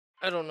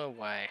I don't know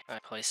why I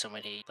play so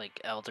many,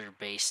 like,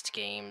 elder-based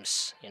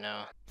games, you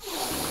know?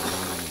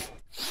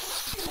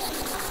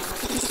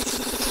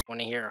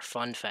 Wanna hear a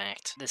fun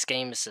fact? This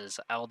game says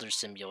Elder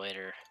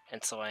Simulator,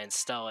 and so I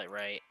install it,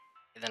 right?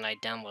 And then I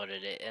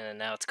downloaded it, and then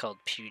now it's called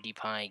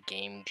PewDiePie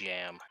Game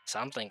Jam.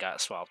 Something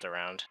got swapped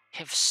around. I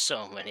have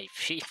so many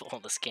people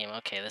in this game.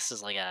 Okay, this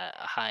is like a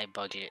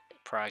high-budget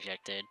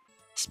project, dude.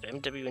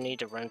 Spam W need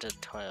to run to the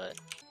toilet.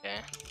 Okay.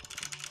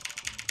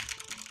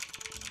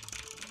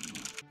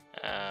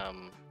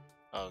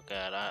 Oh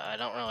god, I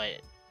don't really...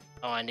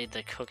 Oh, I need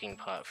the cooking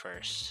pot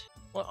first.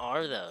 What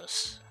are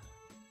those?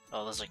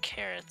 Oh, those are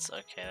carrots.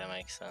 Okay, that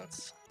makes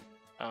sense.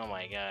 Oh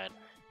my god.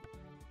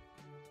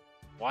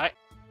 What?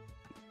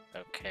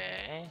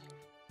 Okay.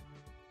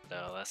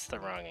 No, that's the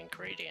wrong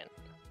ingredient.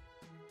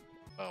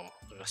 Boom.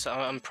 So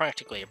I'm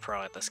practically a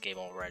pro at this game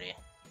already.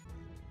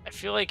 I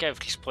feel like I've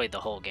just played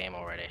the whole game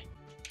already.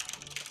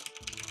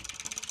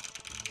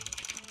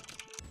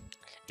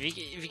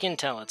 If you can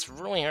tell, it's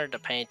really hard to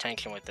pay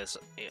attention with this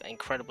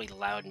incredibly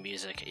loud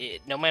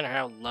music. No matter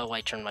how low I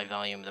turn my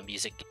volume, the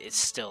music is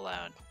still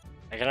loud.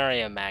 I can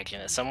already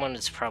imagine it. Someone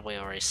is probably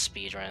already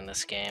speedrunning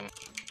this game.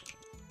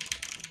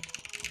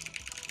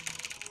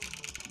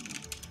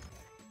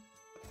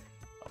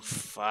 Oh,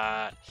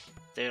 fuck.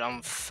 Dude,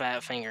 I'm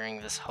fat fingering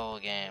this whole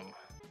game.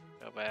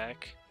 Go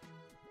back.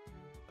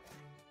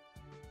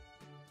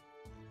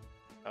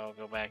 Oh,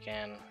 go back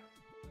in.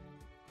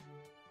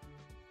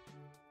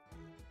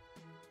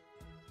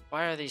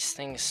 Why are these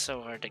things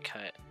so hard to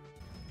cut?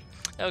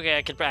 Okay,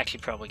 I could actually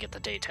probably get the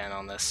day 10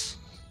 on this.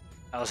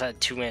 I was at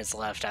 2 minutes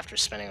left after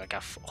spending like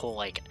a whole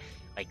like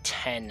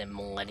 10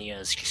 millennia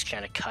just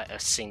trying to cut a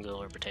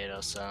singular potato,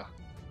 so.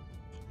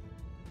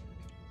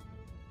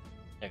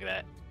 Look at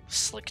that.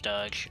 Slick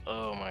dodge.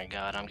 Oh my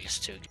god, I'm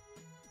just too...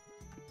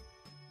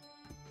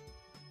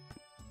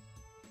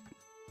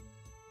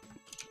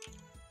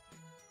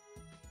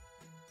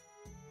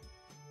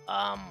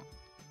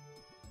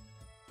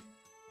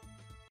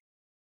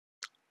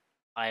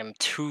 I am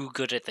too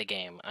good at the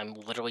game. I'm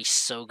literally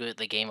so good at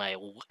the game,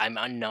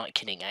 I'm not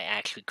kidding, I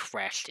actually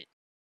crashed it.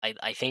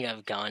 I think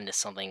I've gone to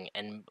something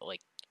and,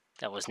 like,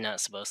 that was not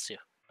supposed to.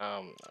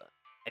 I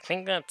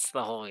think that's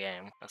the whole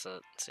game. That's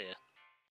it. See ya.